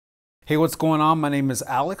Hey, what's going on? My name is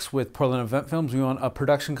Alex with Portland Event Films. We own a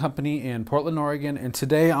production company in Portland, Oregon, and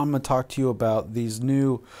today I'm going to talk to you about these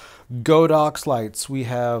new Godox lights. We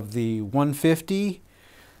have the 150,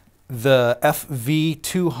 the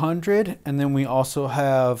FV200, and then we also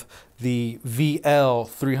have the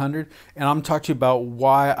VL300. And I'm talking to you about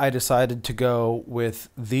why I decided to go with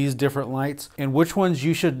these different lights and which ones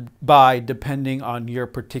you should buy depending on your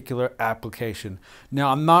particular application.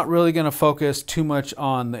 Now, I'm not really going to focus too much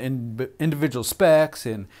on the individual specs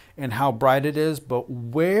and how bright it is, but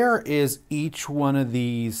where is each one of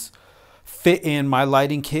these fit in my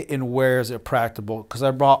lighting kit and where is it practical? Because I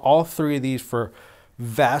brought all three of these for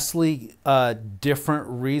vastly different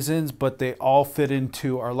reasons, but they all fit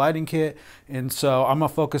into our lighting kit. And so I'm gonna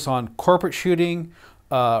focus on corporate shooting,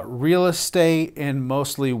 real estate, and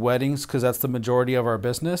mostly weddings, because that's the majority of our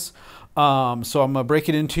business. So I'm gonna break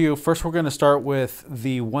it into you. First, we're gonna start with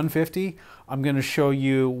the 150. I'm gonna show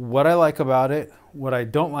you what I like about it, what I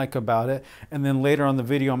don't like about it, and then later on the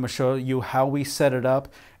video, I'm gonna show you how we set it up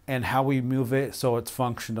and how we move it so it's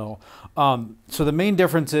functional. So the main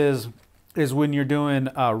difference is when you're doing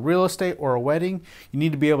real estate or a wedding, you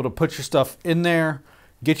need to be able to put your stuff in there,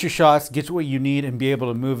 get your shots, get what you need, and be able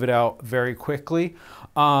to move it out very quickly.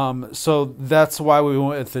 So that's why we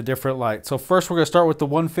went with the different lights. So first we're gonna start with the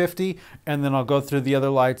 150, and then I'll go through the other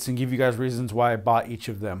lights and give you guys reasons why I bought each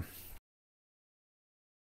of them.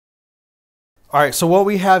 All right, so what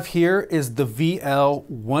we have here is the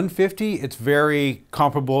VL150. It's very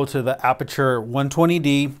comparable to the Aperture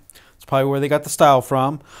 120D. It's probably where they got the style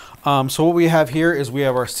from. So what we have here is we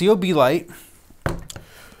have our COB light.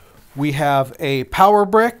 We have a power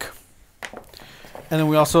brick. And then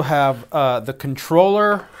we also have the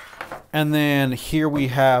controller. And then here we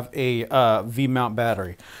have a V-mount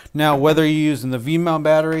battery. Now, whether you're using the V-mount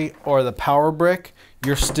battery or the power brick,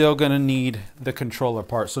 you're still gonna need the controller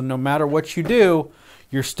part. So no matter what you do,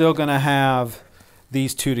 you're still gonna have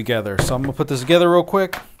these two together. So I'm gonna put this together real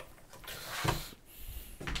quick.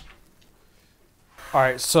 All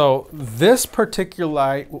right, so this particular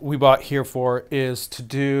light we bought here for is to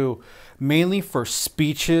do mainly for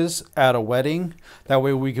speeches at a wedding. That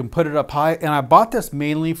way we can put it up high. And I bought this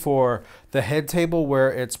mainly for the head table where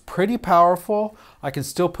it's pretty powerful. I can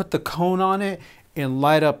still put the cone on it and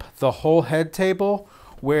light up the whole head table,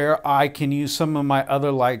 where I can use some of my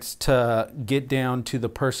other lights to get down to the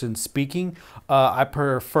person speaking. I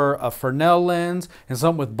prefer a Fresnel lens and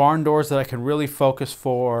something with barn doors that I can really focus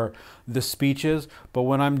for the speeches. But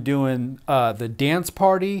when I'm doing the dance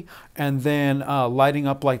party and then lighting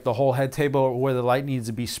up like the whole head table where the light needs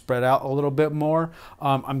to be spread out a little bit more,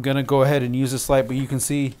 I'm gonna go ahead and use this light. But you can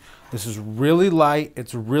see this is really light,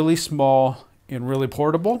 it's really small and really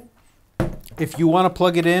portable. If you wanna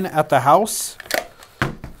plug it in at the house,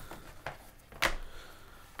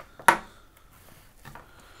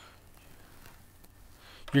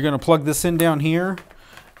 you're going to plug this in down here,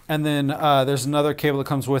 and then there's another cable that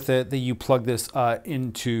comes with it that you plug this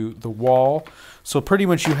into the wall. So pretty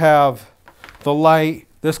much you have the light,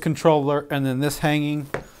 this controller, and then this hanging.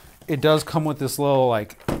 It does come with this little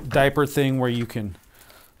like diaper thing where you can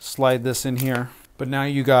slide this in here. But now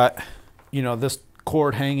you got, you know, this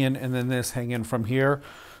cord hanging and then this hanging from here.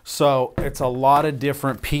 So it's a lot of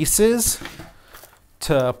different pieces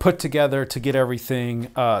to put together to get everything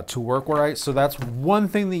to work right. So that's one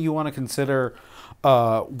thing that you want to consider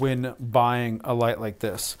when buying a light like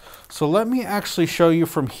this. So let me actually show you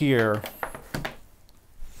from here.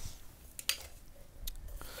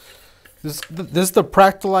 This is the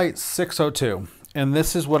Practilite 602, and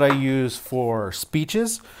this is what I use for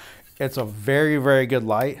speeches. It's a very, very good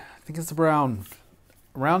light. I think it's around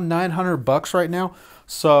 $900 right now.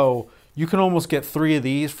 So you can almost get 3 of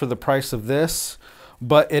these for the price of this.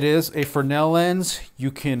 But it is a Fresnel lens. You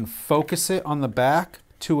can focus it on the back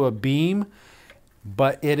to a beam,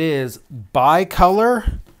 but it is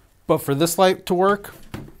bi-color. But for this light to work,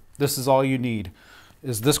 this is all you need,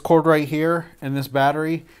 is this cord right here and this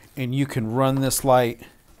battery, and you can run this light,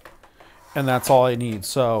 and that's all I need.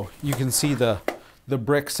 So you can see the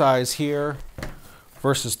brick size here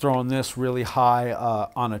versus throwing this really high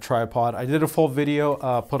on a tripod. I did a full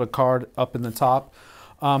video, put a card up in the top.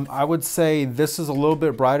 I would say this is a little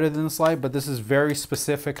bit brighter than this light, but this is very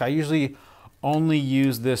specific. I usually only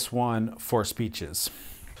use this one for speeches.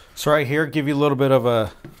 So right here, give you a little bit of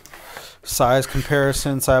a size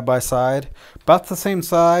comparison side by side. About the same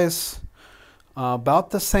size,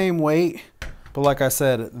 about the same weight, but like I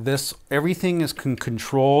said, everything is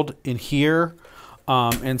controlled in here,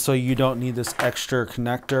 and so you don't need this extra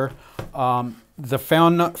connector. The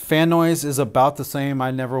fan noise is about the same. I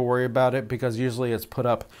never worry about it because usually it's put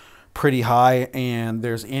up pretty high and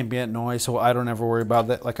there's ambient noise, so I don't ever worry about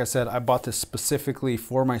that. Like I said, I bought this specifically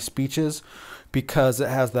for my speeches because it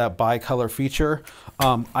has that bicolor feature.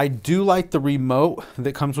 I do like the remote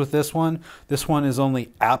that comes with this one. This one is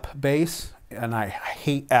only app-based, and I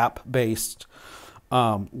hate app-based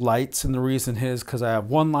lights, and the reason is because I have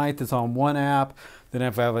one light that's on one app, then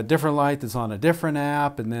if I have a different light that's on a different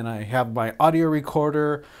app, and then I have my audio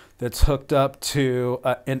recorder that's hooked up to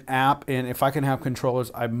an app, and if I can have controllers,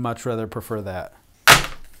 I'd much rather prefer that.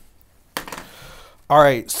 All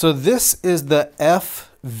right, so this is the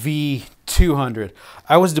FV200.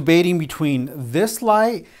 I was debating between this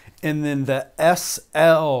light and then the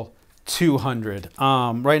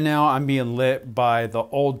SL200. Right now I'm being lit by the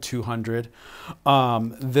old 200.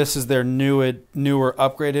 This is their newer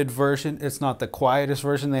upgraded version. It's not the quietest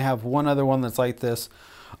version. They have one other one that's like this,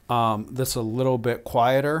 that's a little bit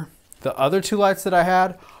quieter. The other two lights that I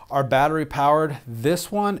had are battery powered.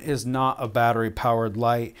 This one is not a battery powered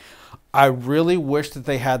light. I really wish that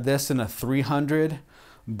they had this in a 300,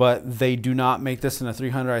 but they do not make this in a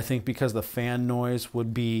 300, I think, because the fan noise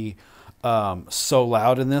would be so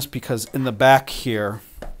loud in this, because in the back here,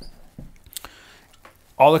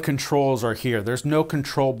 all the controls are here. There's no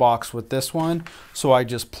control box with this one, so I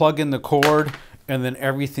just plug in the cord and then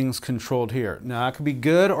everything's controlled here. Now, it can be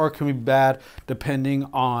good or it can be bad depending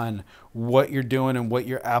on what you're doing and what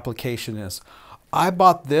your application is. I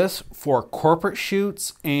bought this for corporate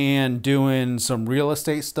shoots and doing some real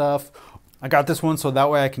estate stuff. I got this one so that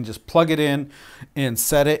way I can just plug it in and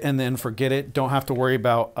set it and then forget it. Don't have to worry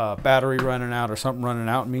about battery running out or something running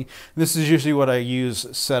out in me. This is usually what I use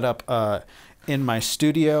set up in my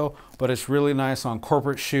studio, but it's really nice on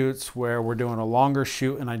corporate shoots where we're doing a longer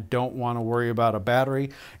shoot and I don't want to worry about a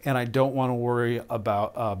battery and I don't want to worry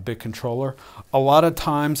about a big controller. A lot of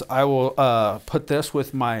times I will put this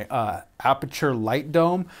with my aperture light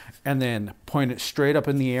dome and then point it straight up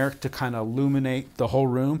in the air to kind of illuminate the whole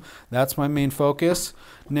room. That's my main focus.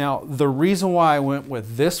 Now, the reason why I went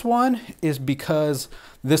with this one is because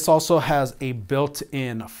this also has a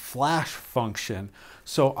built-in flash function.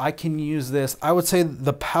 So I can use this. I would say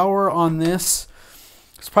the power on this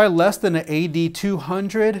is probably less than an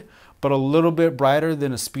AD200, but a little bit brighter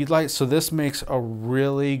than a speed light. So this makes a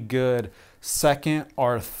really good second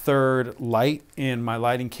or third light in my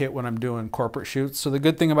lighting kit when I'm doing corporate shoots. So the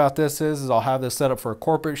good thing about this is I'll have this set up for a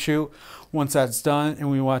corporate shoot. Once that's done and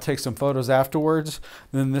we want to take some photos afterwards,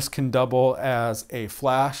 then this can double as a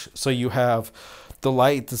flash. So you have the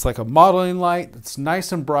light that's like a modeling light that's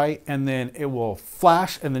nice and bright, and then it will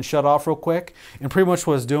flash and then shut off real quick. And pretty much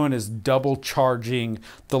what it's doing is double charging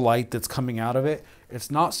the light that's coming out of it.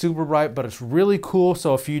 It's not super bright, but it's really cool.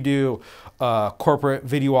 So if you do corporate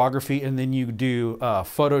videography and then you do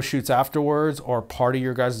photo shoots afterwards or part of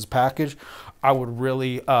your guys' package, I would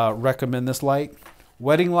really recommend this light.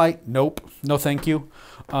 Wedding light, nope, no thank you.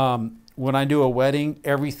 When I do a wedding,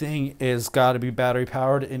 everything is got to be battery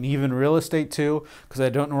powered, and even real estate too, because I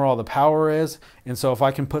don't know where all the power is. And so if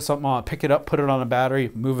I can put something on, pick it up, put it on a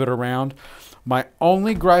battery, move it around. My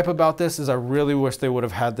only gripe about this is I really wish they would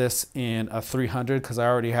have had this in a 300 because I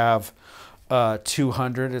already have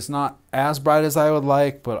 200. It's not as bright as I would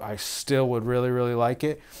like, but I still would really, really like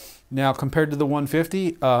it. Now, compared to the 150,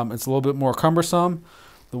 it's a little bit more cumbersome.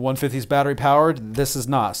 The 150 is battery powered. This is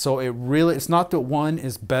not. So it's not that one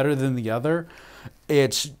is better than the other.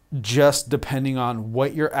 It's just depending on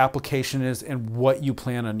what your application is and what you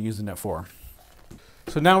plan on using it for.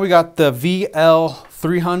 So now we got the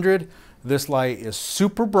VL300. This light is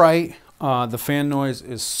super bright. The fan noise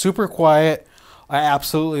is super quiet. I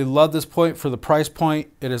absolutely love this point for the price point.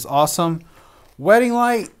 It is awesome. Wedding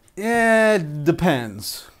light, it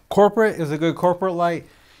depends. Corporate is a good corporate light.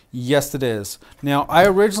 Yes, it is. Now, I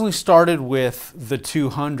originally started with the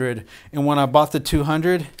 200, and when I bought the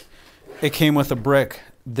 200, it came with a brick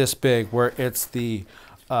this big where it's the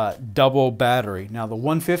double battery. Now, the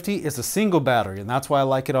 150 is a single battery, and that's why I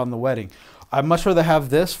like it on the wedding. I'd much rather have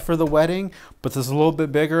this for the wedding, but this is a little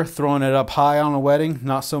bit bigger. Throwing it up high on a wedding,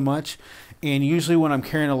 not so much. And usually when I'm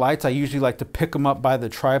carrying the lights, I usually like to pick them up by the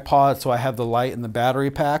tripod so I have the light and the battery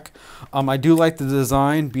pack. I do like the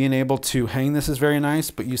design. Being able to hang this is very nice,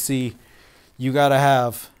 but you see, you got to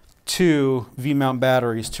have 2 V-mount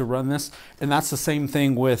batteries to run this. And that's the same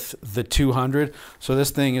thing with the 200. So this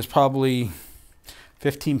thing is probably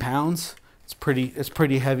 15 pounds. It's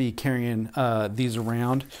pretty heavy carrying these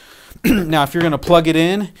around. Now, if you're going to plug it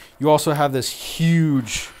in, you also have this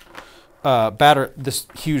huge this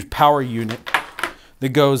huge power unit that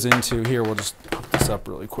goes into here. We'll just put this up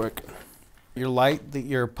really quick. Your light that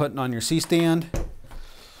you're putting on your C-stand.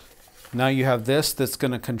 Now you have this that's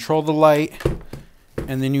going to control the light.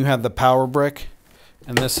 and then you have the power brick,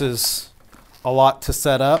 and this is a lot to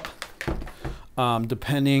set up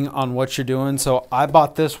depending on what you're doing. So I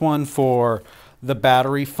bought this one for the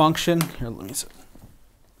battery function. Here, let me see.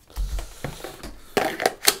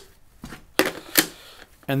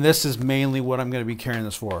 And this is mainly what I'm going to be carrying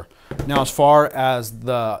this for. Now, as far as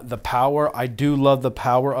the power, I do love the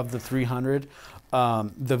power of the 300.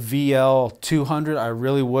 The VL200, I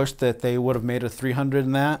really wish that they would have made a 300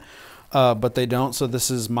 in that, but they don't. So this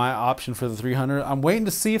is my option for the 300. I'm waiting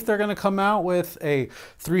to see if they're going to come out with a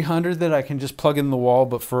 300 that I can just plug in the wall.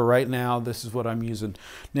 But for right now, this is what I'm using.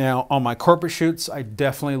 Now, on my corporate shoots, I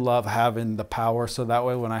definitely love having the power. So that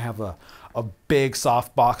way, when I have a big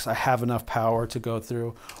soft box, I have enough power to go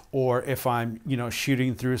through. Or if I'm, you know,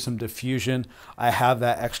 shooting through some diffusion, I have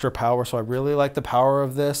that extra power. So I really like the power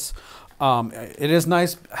of this. It is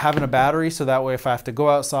nice having a battery, so that way if I have to go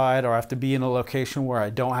outside or I have to be in a location where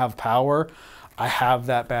I don't have power, I have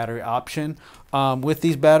that battery option. With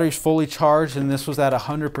these batteries fully charged, and this was at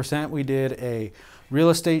 100%, we did a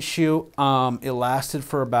real estate shoot. It lasted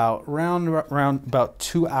for about around about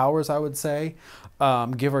 2 hours, I would say,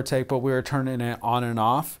 give or take, but we were turning it on and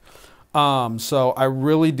off. So I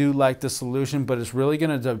really do like the solution, but it's really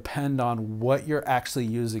going to depend on what you're actually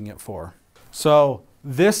using it for. So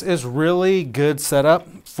this is really good setup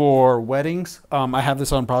for weddings. I have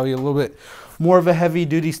this on probably a little bit more of a heavy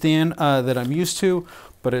duty stand that I'm used to,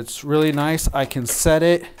 but it's really nice. I can set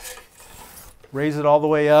it, raise it all the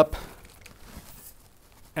way up,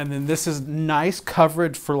 and then this is nice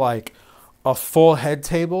coverage for like a full head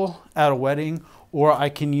table at a wedding, or I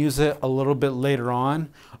can use it a little bit later on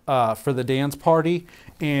for the dance party.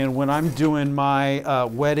 And when I'm doing my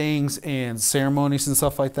weddings and ceremonies and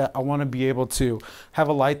stuff like that, I want to be able to have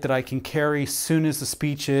a light that I can carry soon as the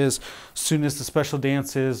speech is, soon as the special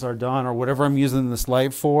dances are done, or whatever I'm using this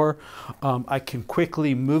light for. I can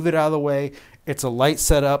quickly move it out of the way. It's a light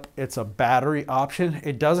setup. It's a battery option.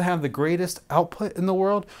 It doesn't have the greatest output in the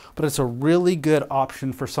world, but it's a really good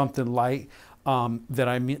option for something light that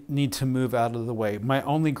I need to move out of the way. My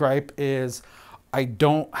only gripe is I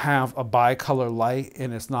don't have a bicolor light,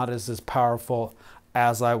 and it's not as powerful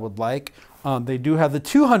as I would like. They do have the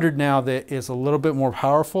 200 now that is a little bit more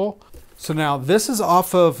powerful. So now this is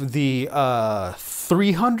off of the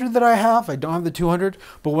 300 that I have. I don't have the 200,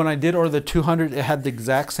 but when I did order the 200, it had the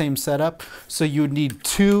exact same setup. So you would need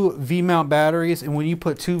 2 V-mount batteries, and when you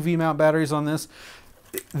put 2 V-mount batteries on this,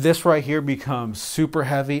 this right here becomes super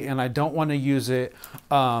heavy, and I don't want to use it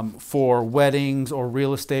for weddings or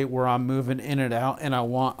real estate where I'm moving in and out, and I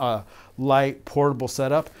want a light portable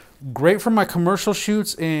setup. Great for my commercial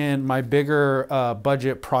shoots and my bigger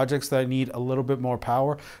budget projects that I need a little bit more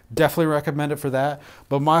power. Definitely recommend it for that.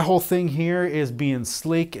 But my whole thing here is being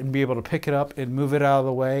sleek and be able to pick it up and move it out of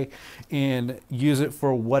the way and use it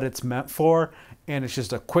for what it's meant for. And it's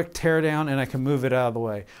just a quick tear down, and I can move it out of the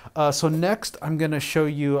way. So next I'm going to show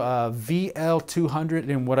you VL200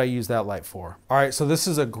 and what I use that light for. All right, so this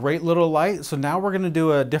is a great little light. So now we're going to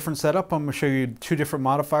do a different setup. I'm going to show you 2 different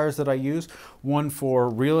modifiers that I use. One for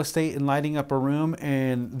real estate and lighting up a room,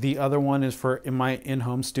 and the other one is for in my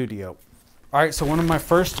in-home studio. All right, so one of my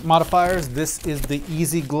first modifiers, this is the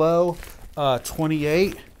Easy Glow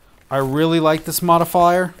 28. I really like this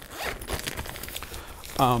modifier.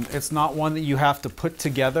 It's not one that you have to put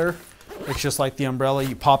together. It's just like the umbrella,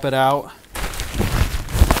 you pop it out.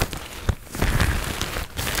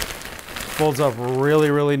 Folds up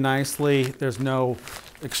really, really nicely. There's no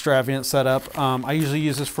extravagant setup. I usually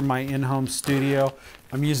use this for my in-home studio.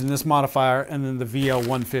 I'm using this modifier and then the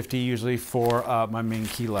VL150 usually for my main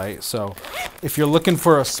key light. So if you're looking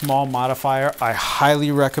for a small modifier, I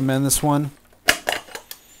highly recommend this one.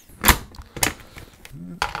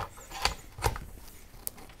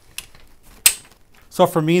 So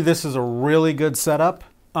for me, this is a really good setup.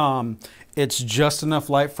 It's just enough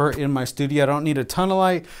light for in my studio. I don't need a ton of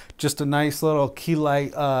light, just a nice little key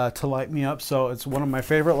light to light me up. So it's one of my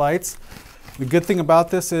favorite lights. The good thing about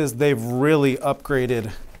this is they've really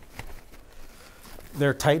upgraded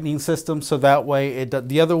their tightening system. So that way,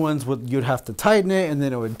 the other ones, you'd have to tighten it and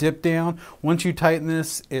then it would dip down. Once you tighten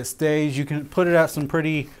this, it stays. You can put it at some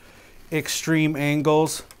pretty extreme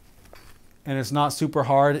angles and it's not super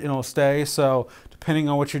hard and it'll stay. So depending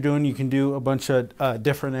on what you're doing, you can do a bunch of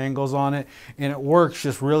different angles on it, and it works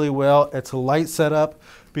just really well. It's a light setup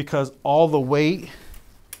because all the weight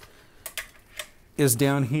is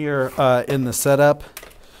down here in the setup.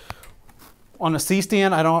 On a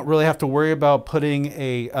C-stand, I don't really have to worry about putting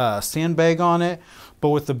a sandbag on it, but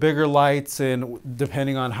with the bigger lights and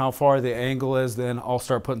depending on how far the angle is, then I'll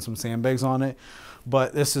start putting some sandbags on it.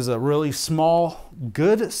 but this is a really small,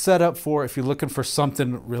 good setup for if you're looking for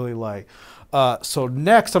something really light. So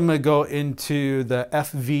next I'm going to go into the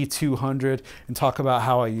FV200 and talk about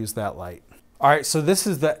how I use that light. All right, so this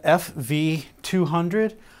is the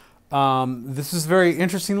FV200. This is a very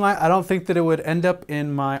interesting light. I don't think that it would end up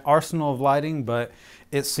in my arsenal of lighting, but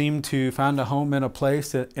it seemed to find a home in a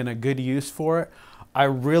place and a good use for it. I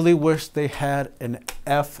really wish they had an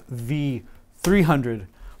FV300,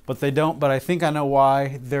 but they don't, but I think I know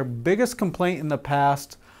why. Their biggest complaint in the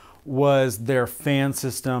past was their fan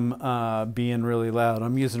system being really loud.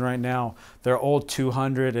 I'm using right now their old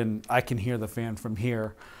 200 and I can hear the fan from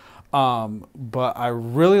here. But I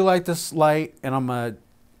really like this light, and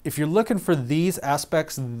if you're looking for these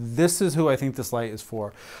aspects, this is who I think this light is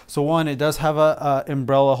for. So one, it does have a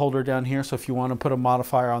umbrella holder down here. So if you want to put a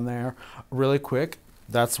modifier on there really quick,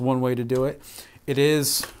 that's one way to do it. It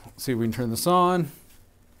is, let's see if we can turn this on.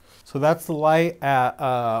 So that's the light at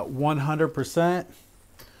 100%.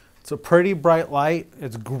 It's a pretty bright light.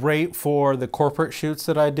 It's great for the corporate shoots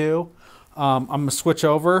that I do. I'm gonna switch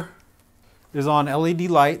over. Is on LED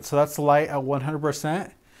light, so that's the light at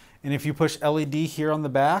 100%. And if you push LED here on the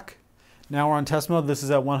back, now we're on test mode. This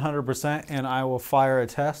is at 100%, and I will fire a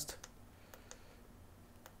test.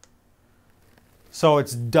 So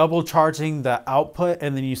it's double charging the output,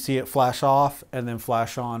 and then you see it flash off and then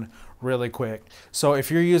flash on really quick. So if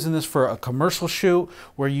you're using this for a commercial shoot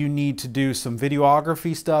where you need to do some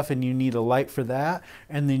videography stuff and you need a light for that,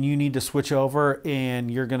 and then you need to switch over and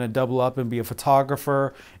you're gonna double up and be a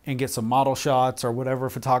photographer and get some model shots or whatever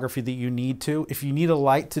photography that you need to. If you need a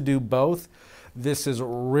light to do both, this is a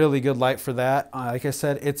really good light for that. Like I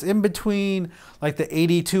said, it's in between like the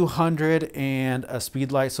 8200 and a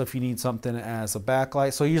speed light. So if you need something as a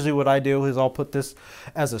backlight. So usually what I do is I'll put this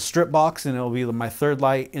as a strip box and it'll be my third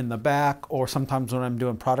light in the back. Or sometimes when I'm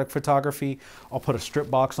doing product photography, I'll put a strip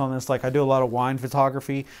box on this. Like I do a lot of wine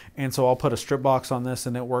photography. And so I'll put a strip box on this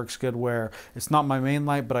and it works good where it's not my main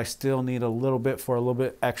light, but I still need a little bit for a little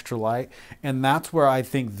bit extra light. And that's where I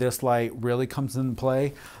think this light really comes into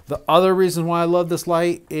play. The other reason why I love this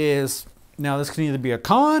light is, now this can either be a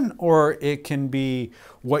con or it can be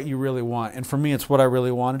what you really want. And for me, it's what I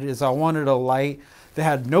really wanted. Is I wanted a light that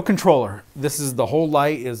had no controller. This is the whole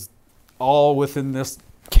light is all within this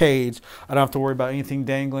cage. I don't have to worry about anything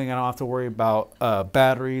dangling. I don't have to worry about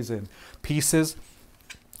batteries and pieces.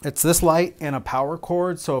 It's this light and a power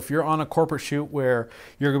cord. So if you're on a corporate shoot where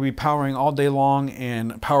you're gonna be powering all day long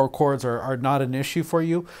and power cords are not an issue for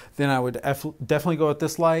you, then I would definitely go with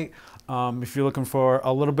this light. If you're looking for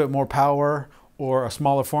a little bit more power or a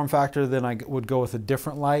smaller form factor, then I would go with a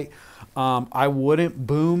different light. I wouldn't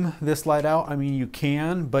boom this light out. I mean, you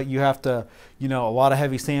can, but you have to, you know, a lot of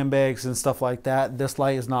heavy sandbags and stuff like that. This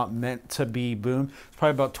light is not meant to be boomed. It's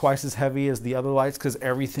probably about twice as heavy as the other lights because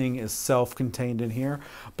everything is self-contained in here.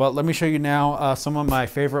 But let me show you now some of my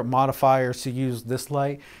favorite modifiers to use this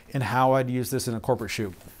light and how I'd use this in a corporate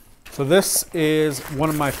shoot. So this is one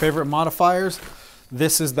of my favorite modifiers.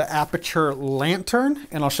 This is the aperture lantern,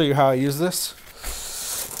 and I'll show you how I use this.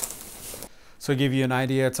 So to give you an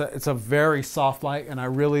idea, it's a very soft light, and I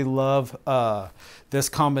really love this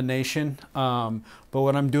combination. But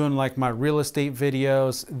when I'm doing like my real estate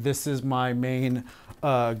videos, this is my main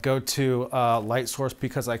go-to light source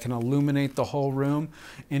because I can illuminate the whole room.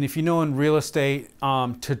 And if you know in real estate,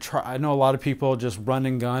 I know a lot of people just run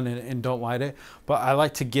and gun and don't light it, but I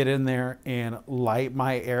like to get in there and light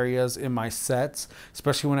my areas in my sets,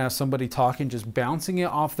 especially when I have somebody talking, just bouncing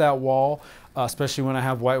it off that wall. Especially when I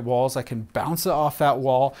have white walls, I can bounce it off that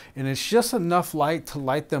wall, and it's just enough light to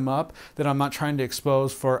light them up that I'm not trying to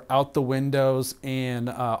expose for out the windows and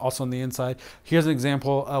also on the inside. Here's an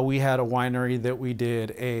example. We had a winery that we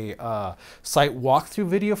did a site walkthrough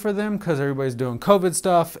video for them because everybody's doing COVID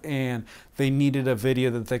stuff and they needed a video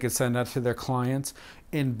that they could send out to their clients.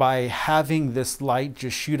 And by having this light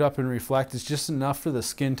just shoot up and reflect, it's just enough for the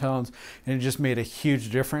skin tones, and it just made a huge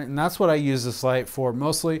difference. And that's what I use this light for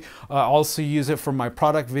mostly. I also use it for my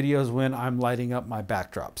product videos when I'm lighting up my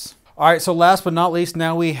backdrops. All right, so last but not least,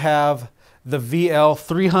 now we have the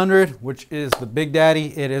VL300, which is the Big Daddy.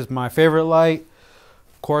 It is my favorite light.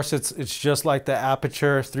 Of course, it's just like the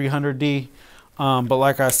Aperture 300D, but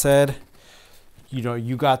like I said, you know,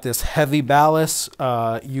 you got this heavy ballast,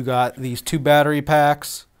 you got these 2 battery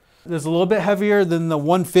packs. It's a little bit heavier than the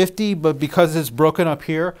 150, but because it's broken up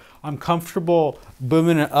here, I'm comfortable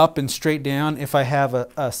booming it up and straight down if I have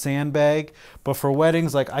a sandbag. But for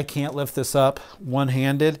weddings, like I can't lift this up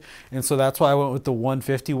one-handed, and so that's why I went with the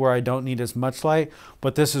 150 where I don't need as much light.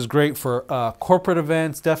 But this is great for corporate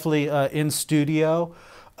events, definitely in studio.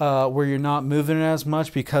 where you're not moving it as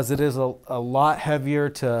much, because it is a lot heavier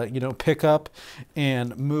to, you know, pick up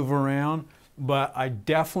and move around. But I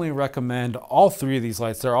definitely recommend all three of these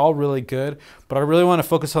lights. They're all really good, but I really want to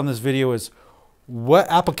focus on this video is what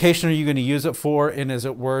application are you going to use it for, and is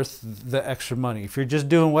it worth the extra money? If you're just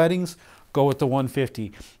doing weddings, go with the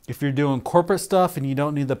 150. If you're doing corporate stuff and you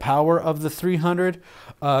don't need the power of the 300,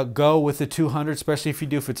 go with the 200, especially if you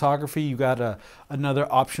do photography. You got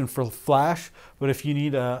another option for flash. But if you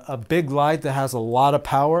need a big light that has a lot of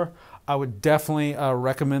power, I would definitely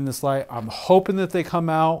recommend this light. I'm hoping that they come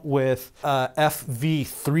out with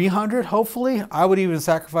FV300, hopefully. I would even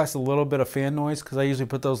sacrifice a little bit of fan noise, because I usually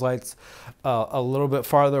put those lights a little bit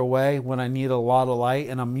farther away when I need a lot of light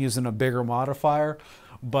and I'm using a bigger modifier.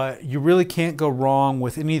 But you really can't go wrong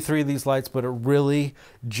with any three of these lights, but it really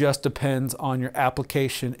just depends on your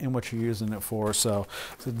application and what you're using it for. So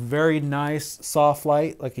it's a very nice soft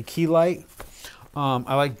light, like a key light.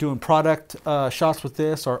 I like doing product shots with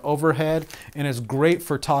this, or overhead, and it's great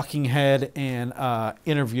for talking head and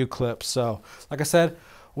interview clips. So like I said,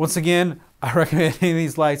 once again, I recommend any of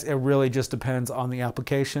these lights. It really just depends on the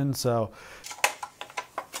application. So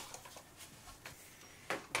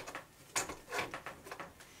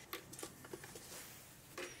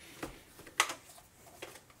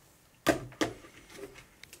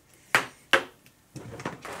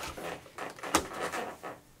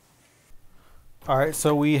all right,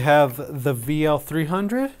 so we have the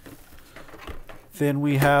VL300, then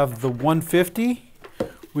we have the 150.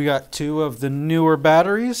 We got two of the newer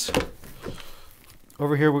batteries.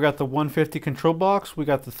 Over here we got the 150 control box, we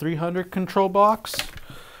got the 300 control box,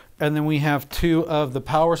 and then we have two of the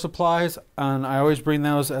power supplies, and I always bring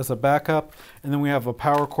those as a backup. And then we have a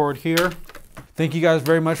power cord here. Thank you guys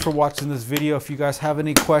very much for watching this video. If you guys have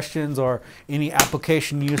any questions or any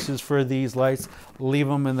application uses for these lights, leave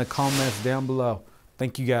them in the comments down below.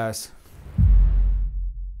 Thank you guys.